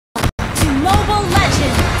Mobile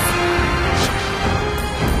Legends!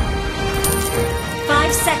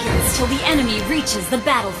 5 seconds till the enemy reaches the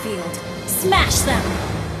battlefield. Smash them!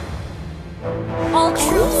 All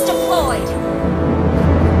troops deployed!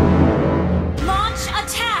 Launch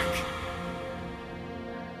attack!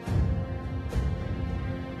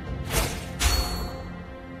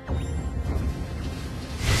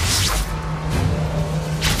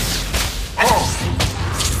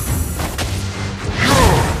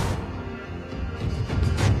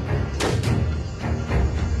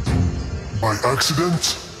 By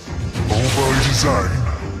accident or by design,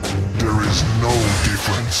 there is no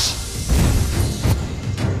difference.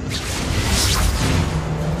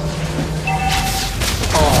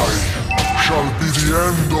 I shall be the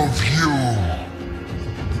end of you.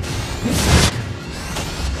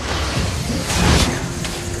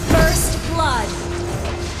 First blood!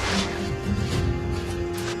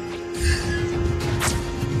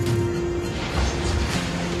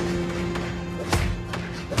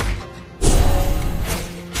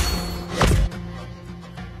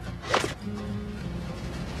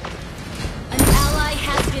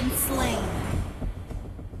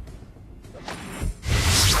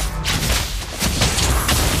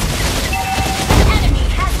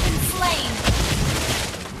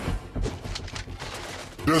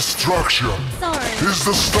 Destruction is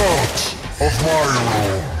the start of my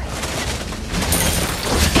rule.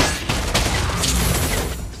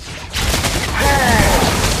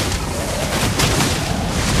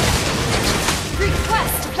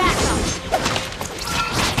 Request backup.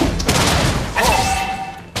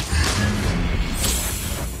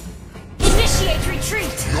 Initiate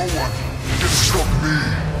retreat. No one can stop me.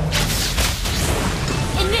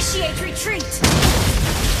 Initiate retreat.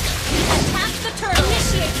 Attack the turtle.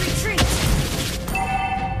 Initiate retreat.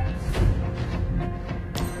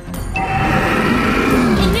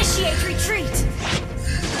 Initiate retreat.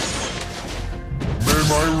 May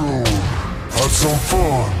my rule add some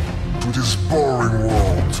fun to this boring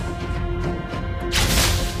world.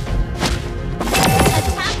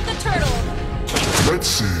 Attack the turtle. Let's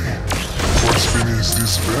see what's beneath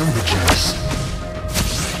these bandages.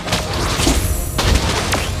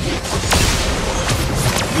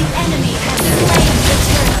 The enemy has slain the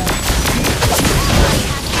turtle.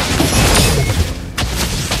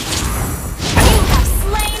 You have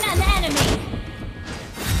slain an enemy.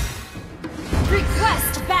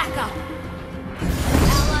 Request backup. An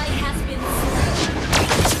ally has been slain.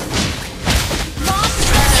 Launch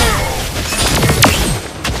attack.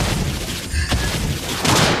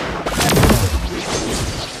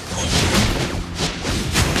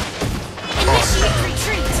 Initiate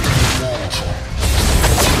retreat.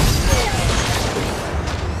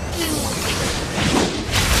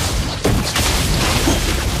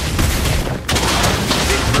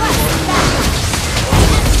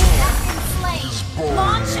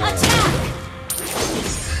 Launch attack!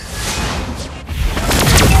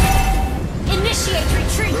 Initiate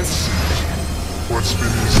retreat! Let's see what's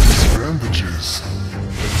beneath these bandages.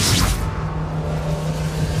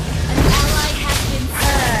 An ally has been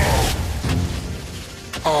slain.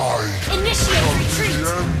 I Initiate am retreat! the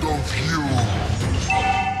end of you.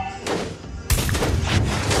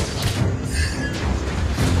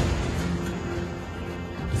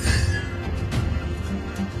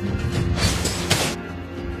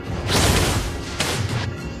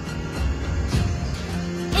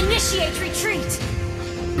 Initiate retreat!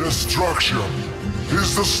 Destruction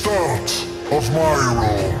is the start of my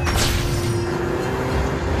rule.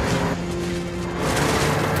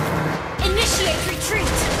 Initiate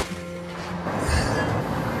retreat!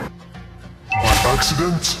 By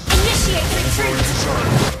accident Initiate or by retreat!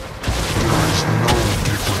 design, there is no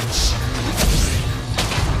difference.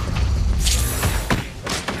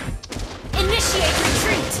 Initiate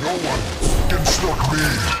retreat! No one can stop me.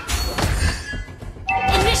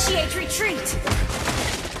 Initiate retreat!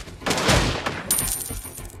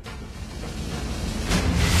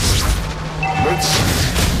 Let's see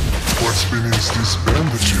what's beneath these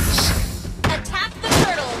bandages. Attack the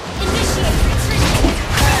turtle! Initiate retreat!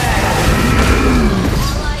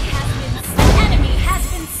 Ally has been slain. Enemy has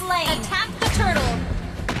been slain. Attack the turtle!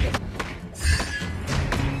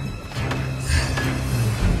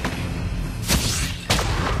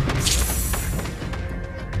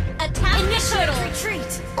 Attack initiate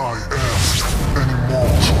retreat! I am an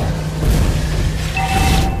immortal.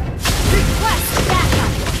 Request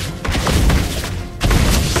backup!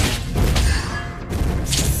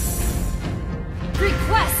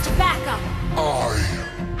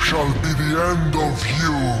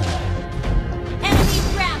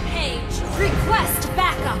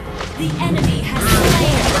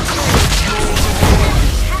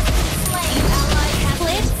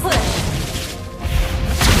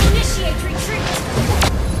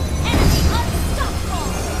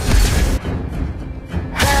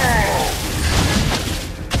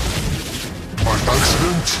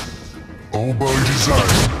 accident or by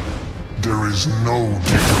design, there is no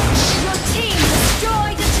difference. Your team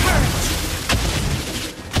destroyed a turret!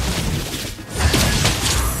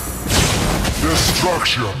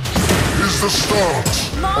 Destruction is the start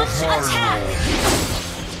Launch of my attack!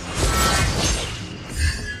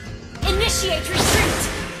 rule. Initiate retreat!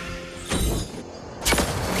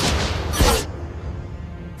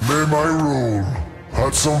 May my rule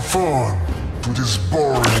add some fun to this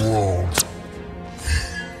boring world.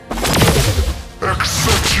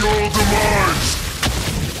 Accept your demise!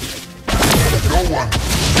 No one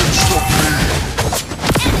can stop me!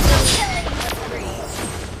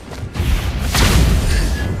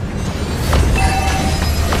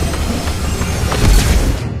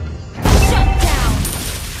 Shut down!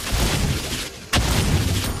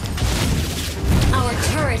 Our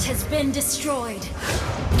turret has been destroyed.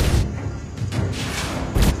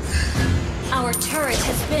 Our turret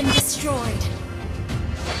has been destroyed.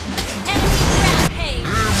 Enemy rampage!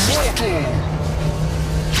 Immortal!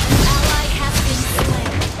 An ally has been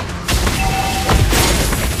slain.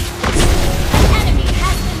 An enemy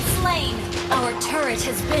has been slain. Our turret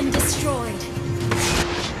has been destroyed.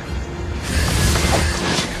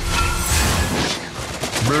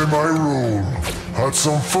 May my rule add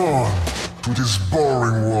some fun to this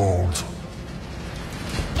boring world.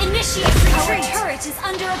 Initiate retreat! Our turret is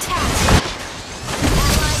under attack.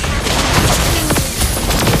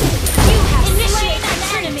 Initiate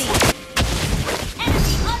an enemy!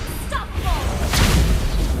 Enemy unstoppable!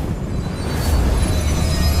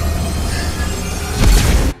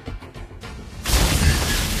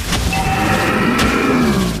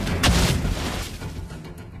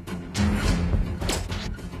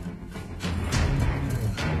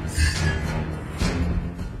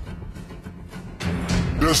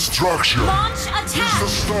 Destruction Launch is attack! the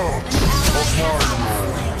start of my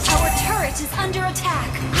rule. Our turret is under attack.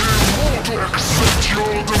 Immortal, accept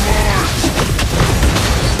your demise!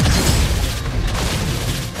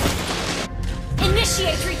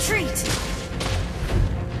 Initiate retreat!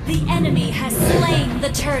 The enemy has slain the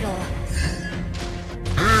turtle.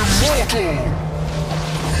 Immortal!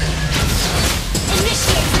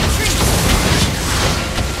 Initiate retreat!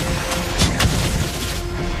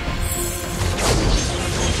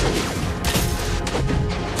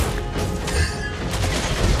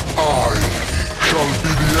 I shall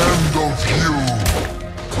be the end of you!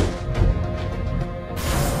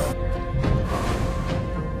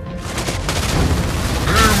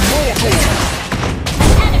 Immortal!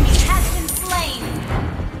 An enemy has been slain.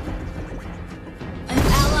 An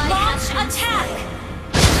ally has been attack!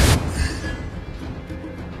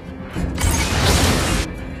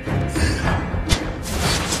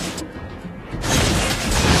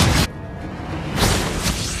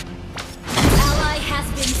 An ally has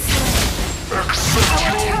been slain. Accept Our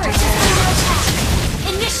your turret is under attack.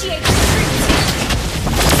 Initiate retreat!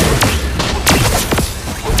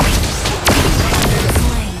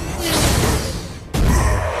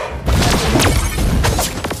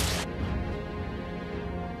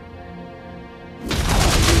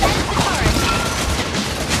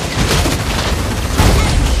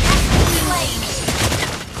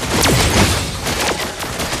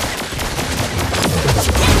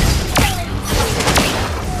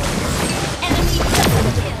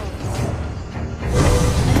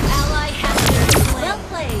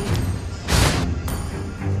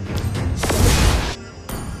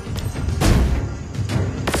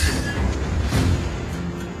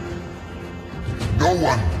 No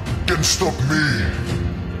one can stop me!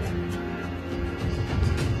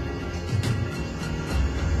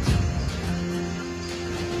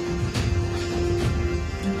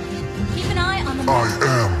 Keep an eye on the I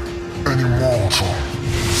am an immortal.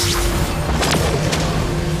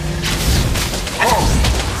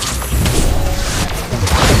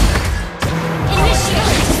 Initiate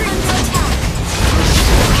retreat under attack.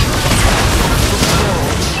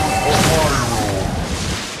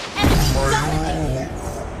 Enemy dominated.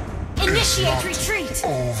 Initiate retreat.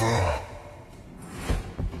 Over.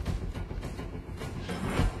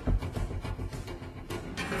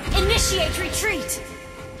 Initiate retreat.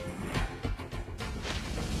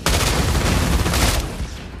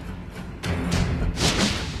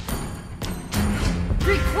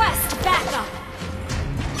 Request backup.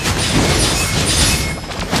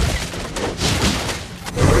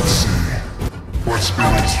 Let's see what's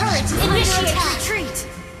Our beneath turret this is bed. initiate retreat.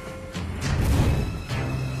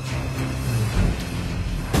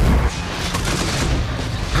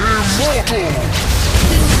 Immortal!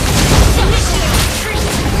 Initiate retreat.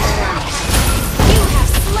 You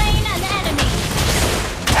have slain an enemy.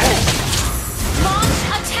 Launch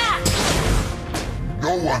attack.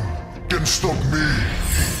 one can stop me.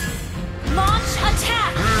 Launch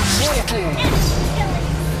attack! Immortal!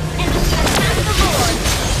 And attack the Lord!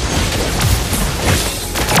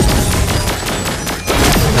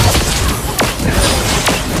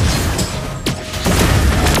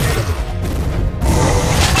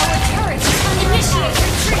 Our turret initiate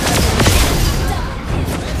retreat!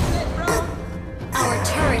 Our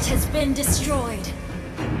turret has been destroyed.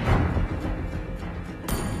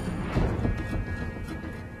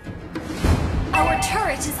 Our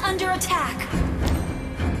turret is under attack.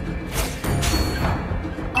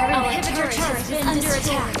 Our inhibitor turret is under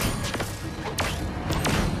attack.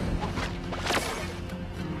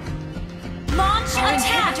 Launch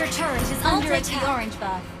attack! Our inhibitor turret is under attack. The orange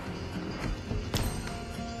buff.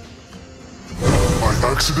 By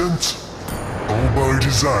accident or by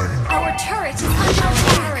design? Our turret is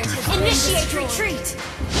under attack. Initiate retreat.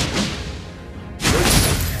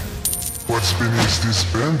 What's beneath these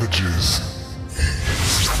bandages?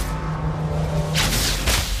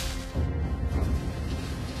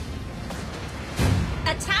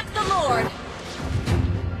 Attack the Lord.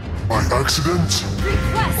 By accident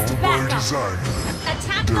Request or by backup. design?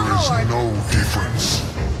 Attack the There is Lord. no difference.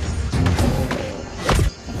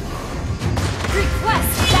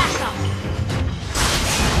 Request backup.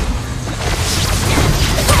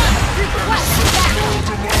 Request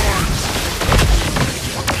backup.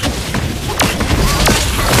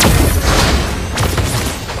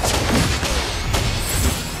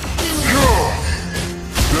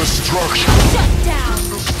 Destruction Shut down. is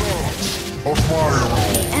the start of my rule.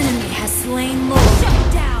 The enemy has slain Lord. Shut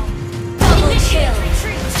down. Double kill.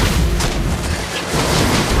 Retreat.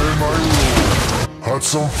 May my rule had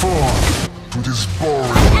some fun to this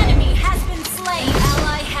boring. An enemy has been slain.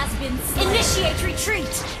 Ally has been slain. Initiate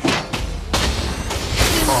retreat.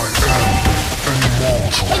 I am an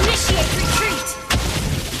immortal. Initiate retreat.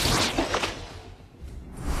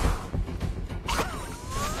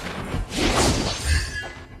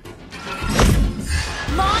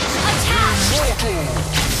 Launch attack.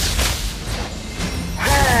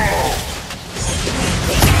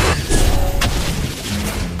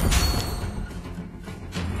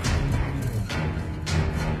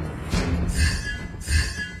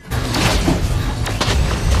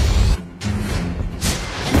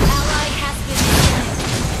 Ally has been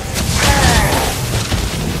slain.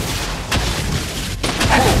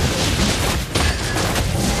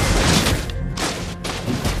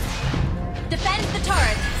 Defend the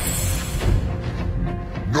turret.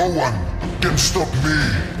 No one can stop me.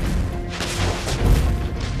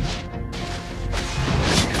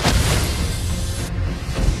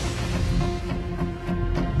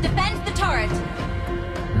 Defend the turret.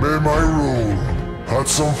 May my rule had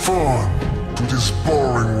some fun to this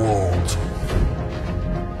boring world.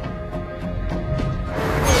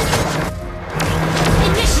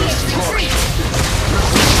 Initiate retreat.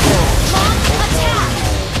 Launch attack.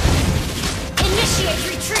 Initiate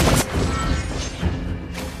retreat.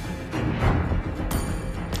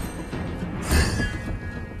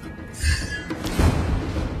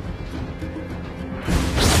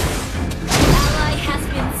 Ally has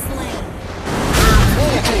been slain.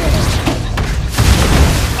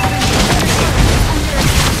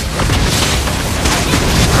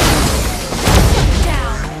 Shut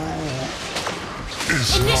down.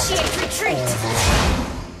 Is Initiate retreat.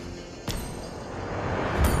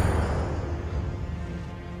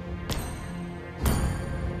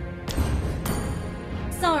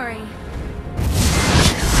 Sorry.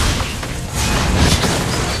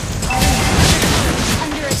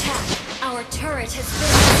 Under attack. Our turret has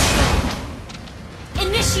been destroyed.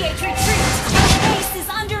 Initiate retreat. Our base is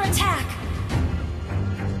under attack.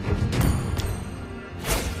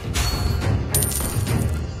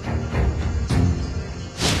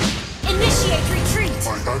 Initiate retreat.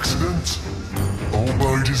 by accident or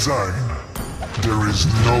by design? There is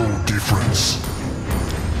no difference.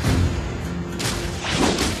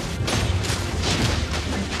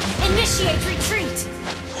 Initiate retreat.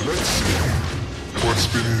 Let's see what's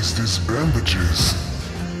beneath these bandages.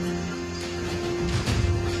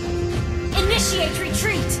 Initiate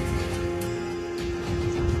retreat.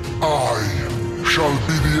 I shall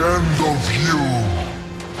be the end of you.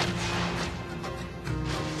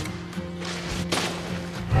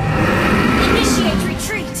 Initiate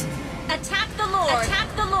retreat. Attack the Lord.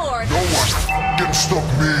 Attack the Lord. No one can stop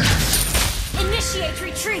me. Initiate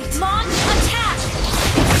retreat. Launch attack.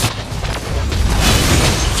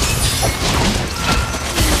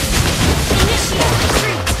 Initiate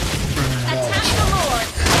retreat. Attack the Lord.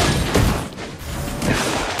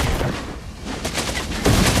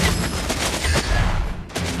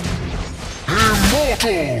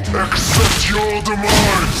 Mortal, accept your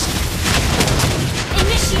demise!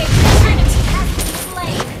 Initiate retreat. Has been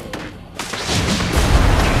slain.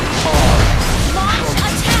 Launch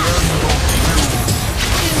attack.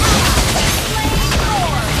 Flame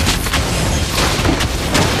roar.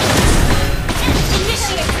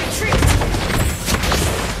 Initiate retreat.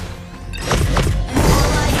 An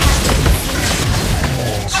ally has been slain.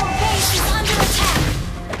 Our base is under attack.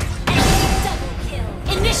 Enemy double kill.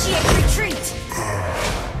 Initiate retreat.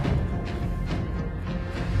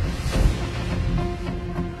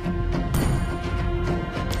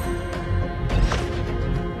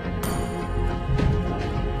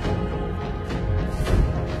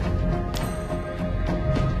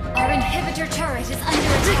 Our inhibitor turret is under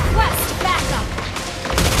attack. Request backup.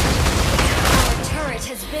 Our turret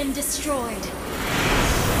has been destroyed.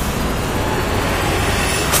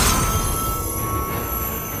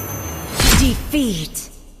 Defeat.